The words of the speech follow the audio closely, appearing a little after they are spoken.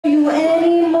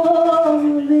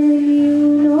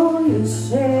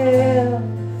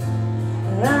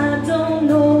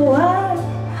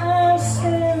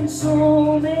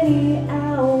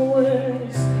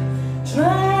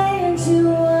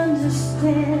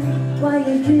why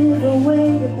you give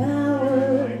away the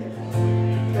power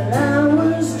that I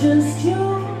was just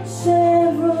yours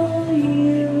several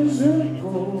years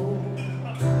ago.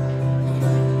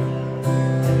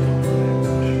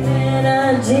 And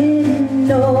I didn't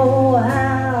know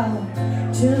how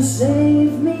to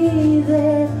save me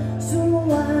then, so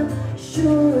I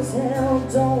sure as hell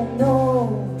don't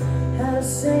know how to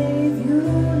save you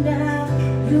now.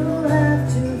 You'll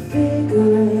have to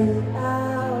figure it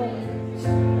out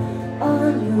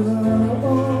on your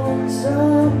own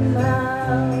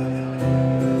somehow.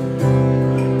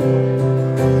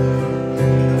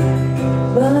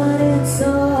 But it's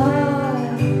so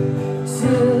hard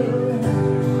to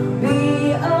be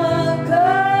a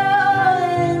girl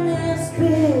in this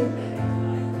big,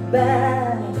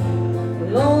 bad,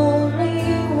 lonely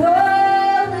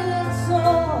world. It's so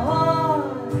hard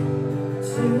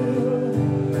to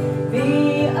be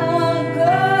a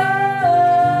girl.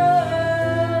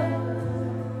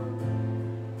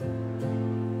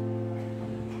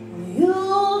 You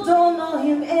don't know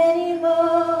him any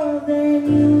more than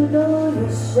you know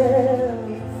yourself.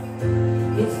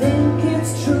 You think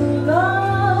it's true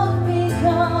love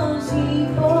because he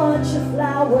bought you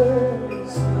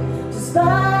flowers,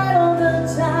 despite all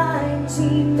the times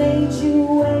he made you